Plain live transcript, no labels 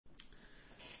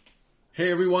Hey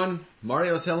everyone,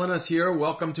 Mario Salinas here.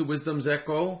 Welcome to Wisdom's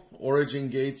Echo, Origin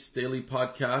Gates daily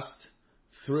podcast.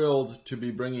 Thrilled to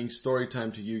be bringing story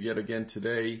time to you yet again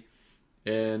today,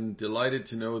 and delighted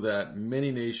to know that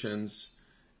many nations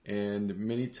and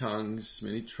many tongues,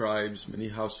 many tribes, many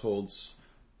households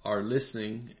are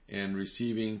listening and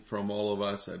receiving from all of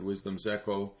us at Wisdom's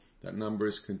Echo. That number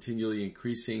is continually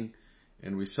increasing,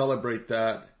 and we celebrate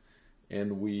that.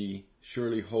 And we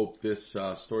surely hope this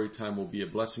story time will be a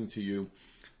blessing to you.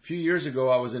 A few years ago,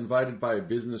 I was invited by a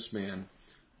businessman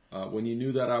when he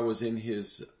knew that I was in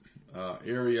his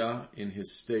area, in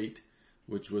his state,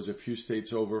 which was a few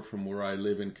states over from where I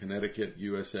live in Connecticut,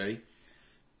 USA.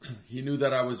 He knew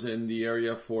that I was in the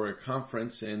area for a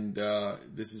conference, and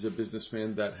this is a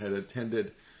businessman that had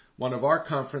attended one of our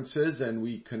conferences, and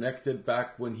we connected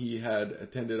back when he had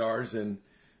attended ours, and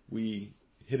we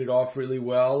hit it off really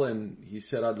well, and he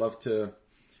said, I'd love to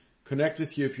connect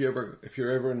with you if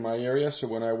you're ever in my area. So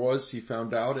when I was, he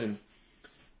found out, and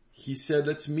he said,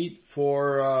 let's meet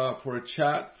for a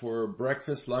chat, for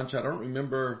breakfast, lunch. I don't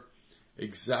remember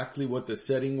exactly what the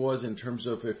setting was in terms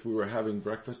of if we were having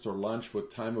breakfast or lunch,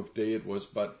 what time of day it was,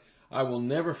 but I will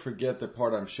never forget the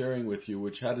part I'm sharing with you,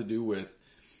 which had to do with,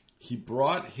 he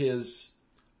brought his,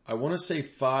 I want to say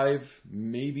 5,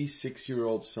 maybe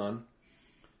 6-year-old son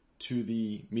to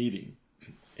the meeting.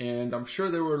 And I'm sure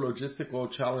there were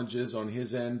logistical challenges on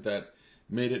his end that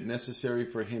made it necessary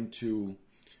for him to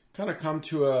kind of come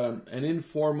to an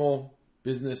informal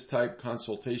business type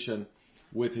consultation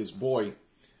with his boy.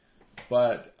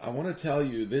 But I want to tell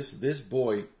you, this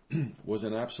boy was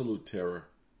an absolute terror.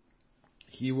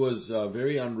 He was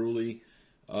very unruly.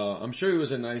 I'm sure he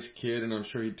was a nice kid, and I'm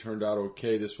sure he turned out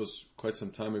okay. This was quite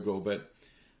some time ago, but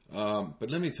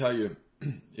let me tell you,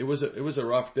 it was a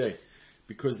rough day,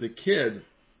 because the kid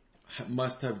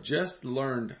must have just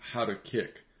learned how to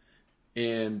kick,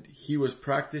 and he was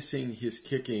practicing his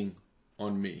kicking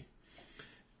on me.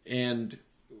 And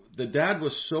the dad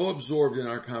was so absorbed in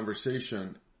our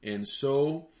conversation and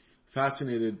so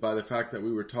fascinated by the fact that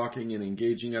we were talking and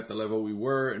engaging at the level we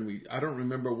were, and I don't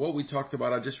remember what we talked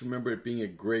about. I just remember it being a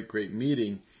great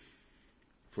meeting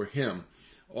for him.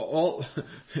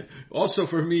 Also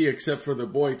for me, except for the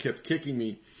boy kept kicking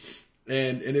me,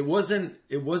 and it wasn't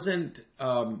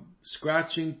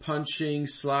scratching, punching,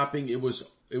 slapping. It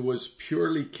was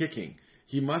purely kicking.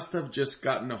 He must have just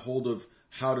gotten a hold of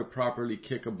how to properly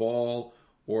kick a ball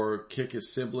or kick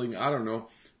his sibling. I don't know,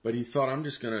 but he thought, I'm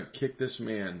just gonna kick this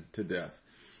man to death,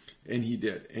 and he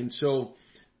did. And so,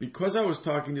 because I was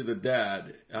talking to the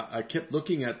dad, I kept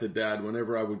looking at the dad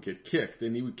whenever I would get kicked,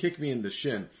 and he would kick me in the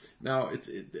shin. Now,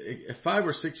 a 5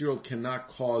 or 6-year-old cannot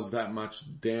cause that much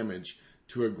damage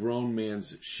to a grown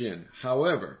man's shin.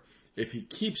 However, if he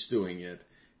keeps doing it,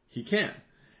 he can.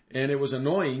 And it was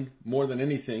annoying more than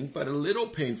anything, but a little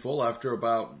painful after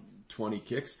about 20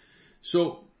 kicks.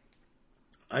 So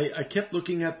I kept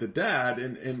looking at the dad,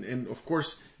 and of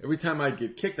course, every time I'd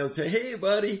get kicked, I would say, hey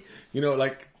buddy,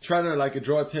 like trying to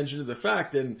draw attention to the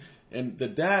fact, and the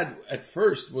dad at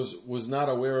first was not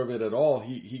aware of it at all.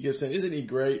 He kept saying, isn't he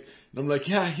great? And I'm like,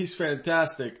 yeah, he's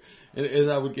fantastic. And as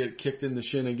I would get kicked in the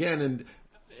shin again,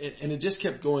 and it just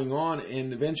kept going on,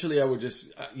 and eventually I would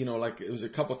just, it was a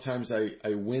couple times I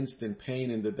winced in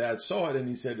pain, and the dad saw it, and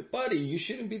he said, buddy, you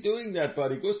shouldn't be doing that,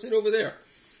 buddy. Go sit over there.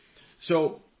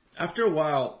 So after a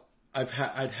while, I'd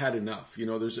had enough.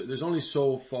 There's only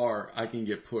so far I can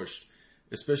get pushed,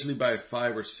 especially by a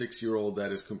 5 or 6-year-old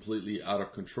that is completely out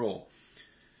of control.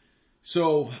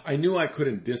 So I knew I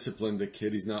couldn't discipline the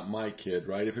kid. He's not my kid,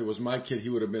 right? If it was my kid, he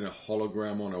would have been a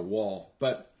hologram on a wall.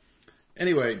 But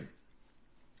anyway,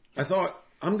 I thought,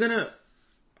 I'm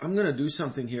gonna do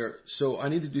something here. So I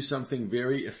need to do something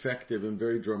very effective and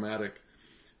very dramatic.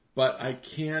 But I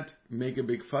can't make a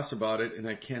big fuss about it, and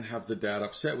I can't have the dad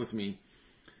upset with me.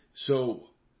 So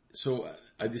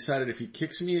I decided if he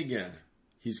kicks me again,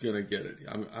 he's going to get it.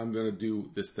 I'm going to do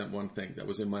that one thing that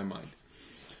was in my mind.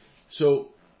 So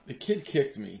the kid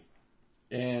kicked me,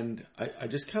 and I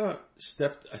just kind of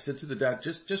stepped. I said to the dad,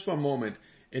 just one moment.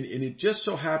 And it just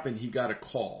so happened he got a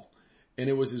call, and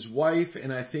it was his wife.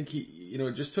 And I think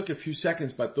it just took a few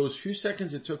seconds, but those few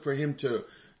seconds it took for him to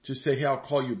say, hey, I'll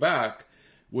call you back,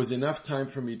 was enough time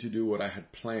for me to do what I had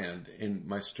planned, and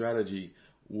my strategy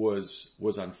was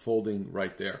unfolding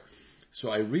right there. So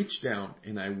I reached down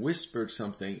and I whispered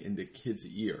something in the kid's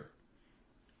ear.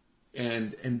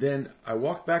 And then I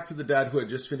walked back to the dad who had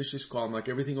just finished his call. I'm like,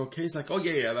 everything okay? He's like, oh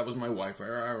yeah, that was my wife,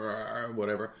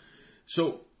 whatever.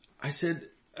 So I said,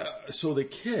 so the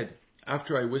kid,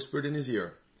 after I whispered in his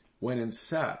ear, went and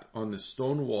sat on the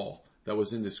stone wall that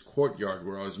was in this courtyard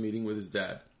where I was meeting with his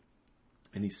dad.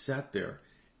 And he sat there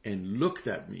and looked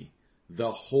at me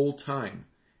the whole time.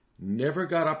 Never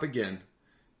got up again,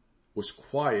 was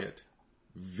quiet,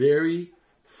 very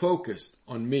focused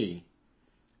on me,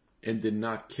 and did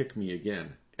not kick me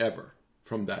again, ever,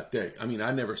 from that day. I mean,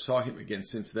 I never saw him again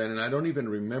since then, and I don't even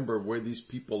remember where these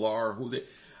people are,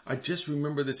 I just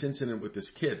remember this incident with this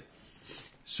kid.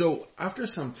 So after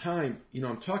some time,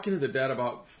 I'm talking to the dad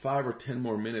about 5 or 10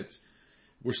 more minutes.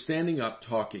 We're standing up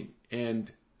talking,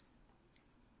 and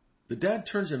the dad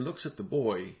turns and looks at the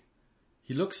boy.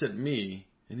 He looks at me,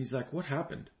 and he's like, "What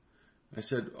happened?" I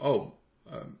said,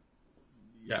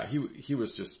 yeah, he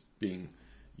was just being,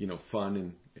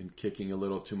 fun and kicking a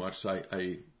little too much. So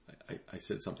I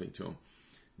said something to him.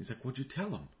 He's like, "What'd you tell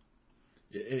him?"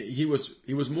 He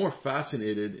was more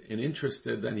fascinated and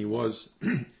interested than he was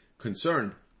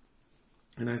concerned.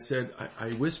 And I said,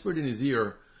 I whispered in his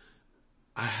ear,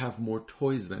 "I have more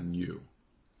toys than you."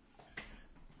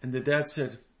 And the dad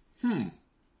said,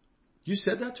 "You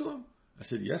said that to him?" I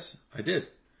said, "Yes, I did."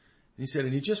 And he said,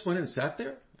 "And he just went and sat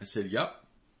there?" I said, "Yep."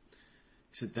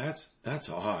 He said, that's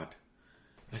odd."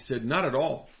 I said, "Not at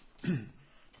all."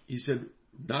 He said,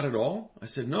 "Not at all?" I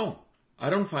said, "No, I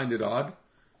don't find it odd."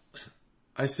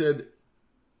 I said,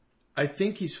 "I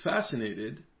think he's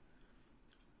fascinated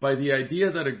by the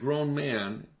idea that a grown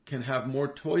man can have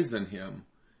more toys than him,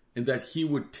 and that he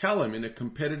would tell him in a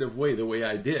competitive way the way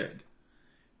I did.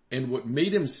 And what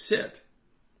made him sit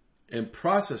and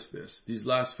process these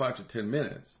last 5 to 10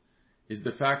 minutes, is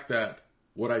the fact that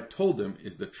what I told him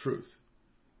is the truth.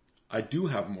 I do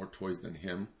have more toys than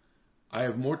him. I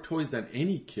have more toys than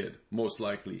any kid, most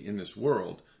likely, in this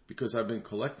world, because I've been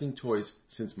collecting toys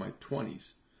since my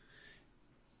 20s.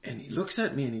 And he looks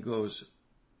at me and he goes,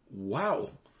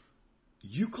 "Wow,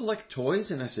 you collect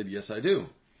toys?" And I said, "Yes, I do.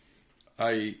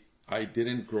 I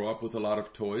didn't grow up with a lot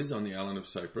of toys on the island of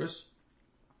Cyprus.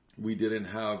 We didn't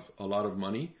have a lot of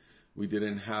money. We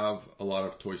didn't have a lot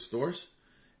of toy stores.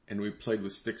 And we played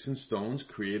with sticks and stones,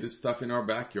 created stuff in our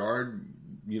backyard,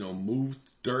 moved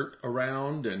dirt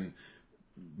around, and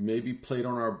maybe played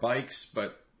on our bikes.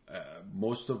 But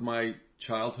most of my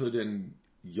childhood and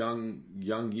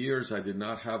young years, I did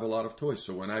not have a lot of toys.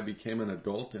 So when I became an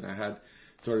adult and I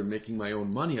started making my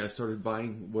own money, I started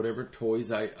buying whatever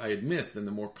toys I had missed. And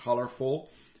the more colorful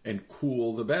and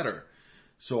cool, the better.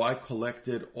 So I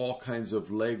collected all kinds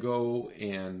of Lego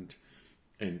and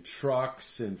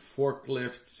trucks and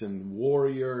forklifts and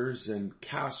warriors and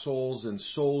castles and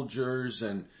soldiers,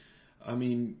 and I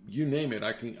mean, you name it.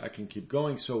 I can keep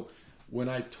going. So when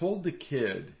I told the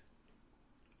kid,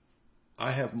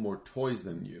 "I have more toys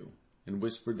than you," and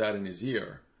whispered that in his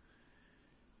ear,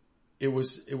 it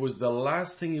was the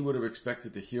last thing he would have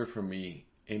expected to hear from me,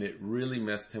 and it really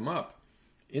messed him up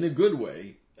in a good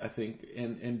way, I think,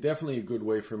 and definitely a good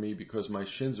way for me, because my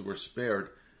shins were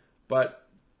spared. But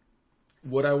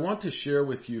what I want to share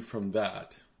with you from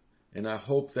that, and I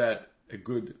hope that a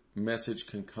good message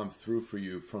can come through for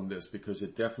you from this, because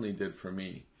it definitely did for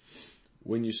me.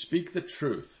 When you speak the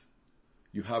truth,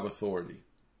 you have authority.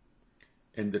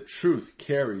 And the truth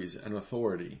carries an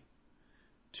authority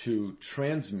to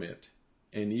transmit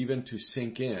and even to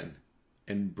sink in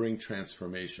and bring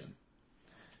transformation.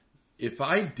 If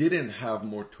I didn't have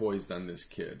more toys than this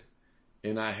kid,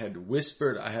 and I had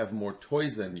whispered, "I have more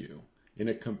toys than you," in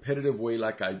a competitive way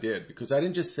like I did, because I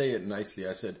didn't just say it nicely.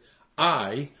 I said,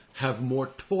 "I have more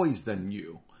toys than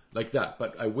you," like that,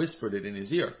 but I whispered it in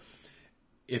his ear.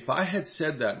 If I had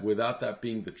said that without that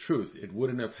being the truth, it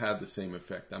wouldn't have had the same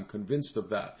effect. I'm convinced of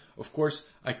that. Of course,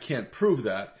 I can't prove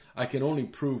that. I can only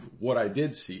prove what I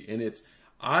did see. And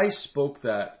I spoke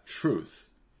that truth.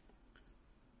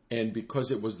 And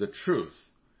because it was the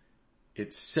truth,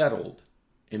 it settled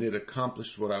and it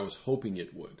accomplished what I was hoping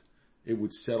it would. It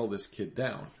would settle this kid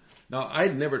down. Now,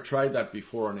 I'd never tried that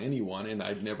before on anyone, and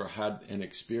I'd never had an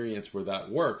experience where that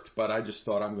worked, but I just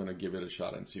thought I'm going to give it a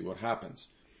shot and see what happens.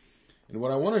 And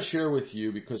what I want to share with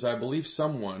you, because I believe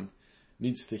someone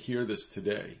needs to hear this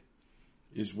today,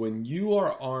 is when you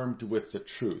are armed with the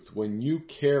truth, when you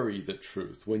carry the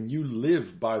truth, when you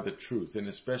live by the truth, and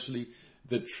especially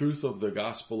the truth of the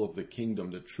gospel of the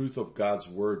kingdom, the truth of God's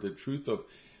word, the truth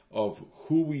of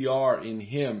who we are in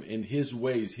Him, in His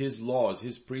ways, His laws,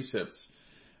 His precepts,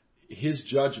 His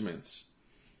judgments.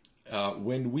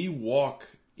 When we walk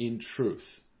in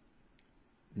truth,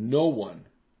 no one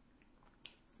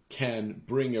can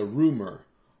bring a rumor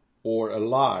or a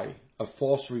lie, a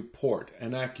false report,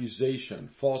 an accusation,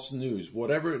 false news,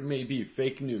 whatever it may be,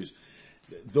 fake news.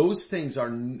 Those things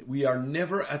we are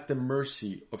never at the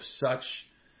mercy of such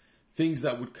things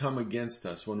that would come against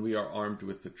us when we are armed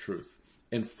with the truth.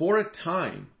 And for a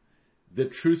time, the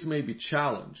truth may be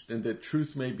challenged and the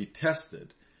truth may be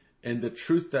tested. And the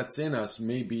truth that's in us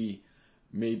may be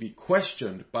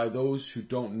questioned by those who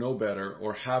don't know better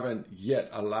or haven't yet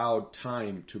allowed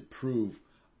time to prove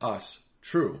us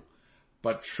true.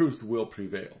 But truth will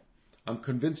prevail. I'm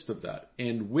convinced of that.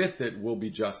 And with it will be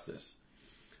justice.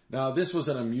 Now, this was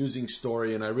an amusing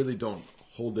story, and I really don't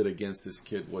hold it against this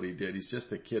kid, what he did. He's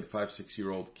just a kid,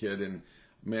 5-6-year-old kid. And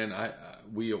man,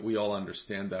 we all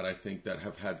understand that, I think, that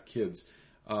have had kids.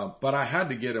 But I had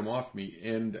to get him off me.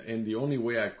 And the only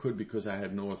way I could, because I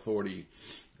had no authority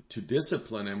to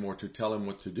discipline him or to tell him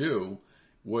what to do,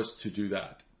 was to do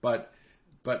that. But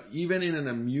even in an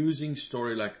amusing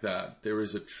story like that, there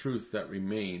is a truth that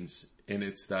remains, and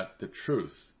it's that the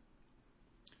truth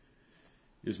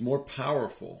is more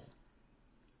powerful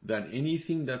than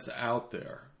anything that's out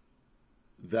there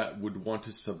that would want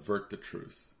to subvert the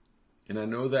truth. And I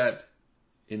know that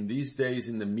in these days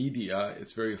in the media,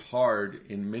 it's very hard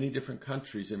in many different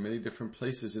countries and many different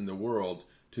places in the world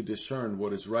to discern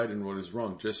what is right and what is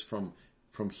wrong just from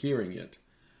hearing it.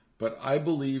 But I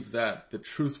believe that the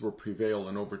truth will prevail,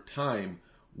 and over time,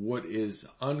 what is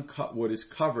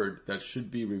covered that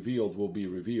should be revealed will be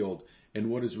revealed, and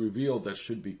what is revealed that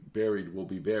should be buried will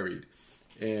be buried.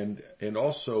 And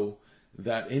also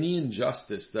that any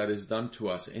injustice that is done to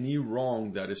us, any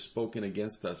wrong that is spoken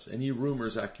against us, any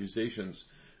rumors, accusations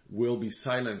will be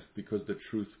silenced, because the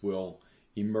truth will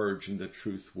emerge and the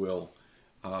truth will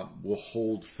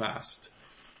hold fast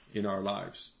in our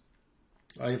lives.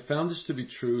 I have found this to be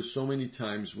true so many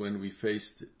times when we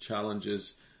faced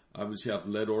challenges. Obviously, I've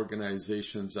led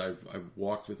organizations. I've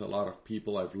walked with a lot of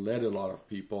people. I've led a lot of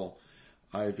people.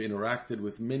 I've interacted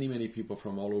with many, many people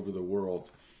from all over the world.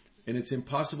 And it's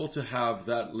impossible to have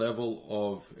that level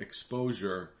of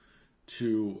exposure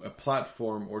to a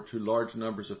platform or to large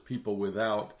numbers of people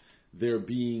without there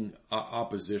being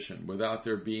opposition, without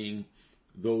there being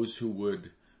those who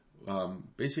would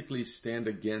basically stand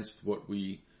against what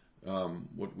we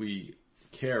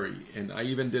carry. And I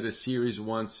even did a series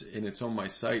once, and it's on my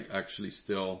site actually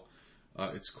still.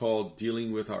 It's called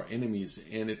Dealing with Our Enemies,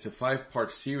 and it's a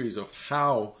 5-part series of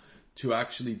how to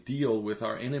actually deal with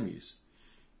our enemies,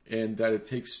 and that it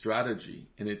takes strategy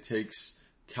and it takes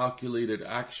calculated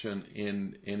action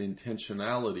and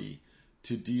intentionality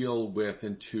to deal with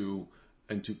and to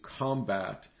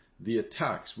combat the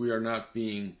attacks. We are not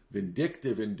being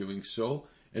vindictive in doing so,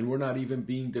 and we're not even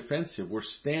being defensive. We're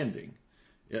standing.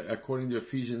 According to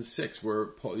Ephesians 6,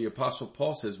 where the Apostle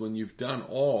Paul says, when you've done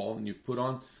all, and you've put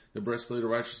on the breastplate of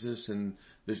righteousness, and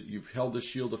you've held the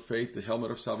shield of faith, the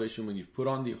helmet of salvation, when you've put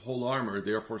on the whole armor,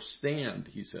 therefore stand,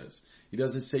 he says. He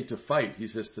doesn't say to fight, he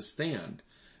says to stand.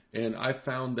 And I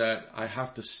found that I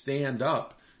have to stand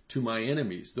up to my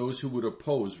enemies, those who would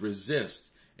oppose, resist,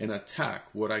 and attack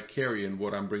what I carry and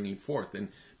what I'm bringing forth. And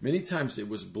many times it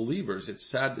was believers, it's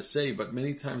sad to say, but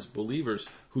many times believers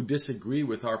who disagree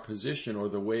with our position or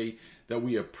the way that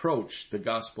we approach the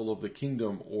gospel of the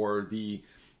kingdom or the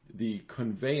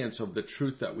conveyance of the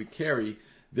truth that we carry,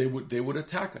 they would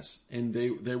attack us, and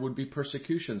there would be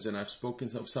persecutions. And I've spoken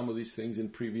of some of these things in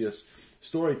previous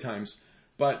story times.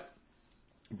 But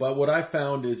what I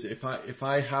found is if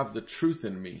I have the truth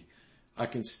in me, I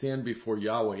can stand before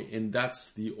Yahweh, and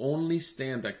that's the only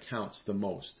stand that counts the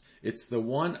most. It's the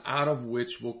one out of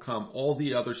which will come all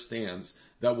the other stands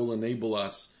that will enable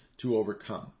us to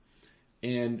overcome.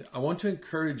 And I want to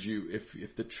encourage you,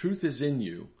 if the truth is in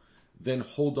you, then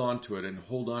hold on to it, and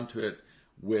hold on to it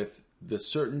with the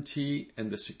certainty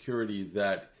and the security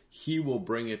that He will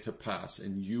bring it to pass,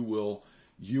 and you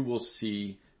will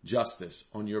see justice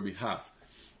on your behalf.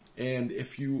 And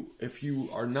if you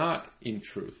are not in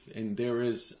truth, and there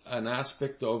is an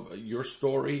aspect of your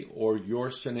story or your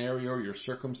scenario, your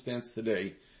circumstance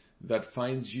today that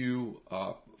finds you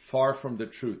far from the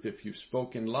truth, if you've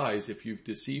spoken lies, if you've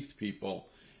deceived people,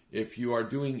 if you are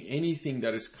doing anything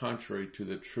that is contrary to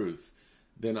the truth,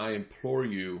 then I implore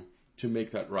you to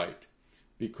make that right,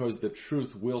 because the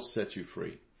truth will set you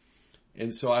free.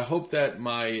 And so I hope that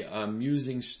my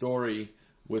amusing story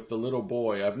with the little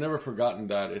boy, I've never forgotten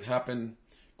that. It happened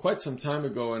quite some time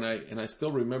ago, and I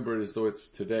still remember it as though it's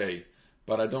today,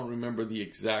 but I don't remember the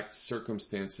exact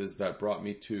circumstances that brought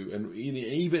me to, and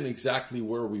even exactly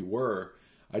where we were.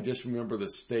 I just remember the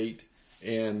state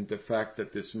and the fact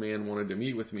that this man wanted to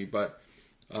meet with me. But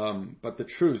the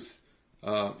truth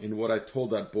in what I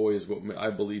told that boy is what I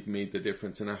believe made the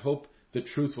difference, and I hope the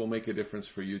truth will make a difference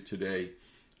for you today.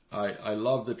 I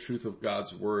love the truth of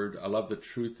God's Word. I love the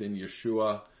truth in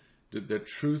Yeshua, the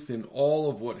truth in all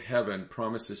of what heaven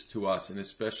promises to us, and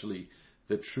especially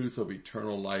the truth of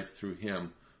eternal life through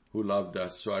Him who loved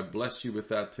us. So I bless you with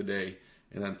that today,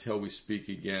 and until we speak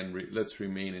again, let's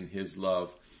remain in His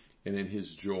love. and in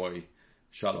His joy.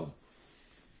 Shalom.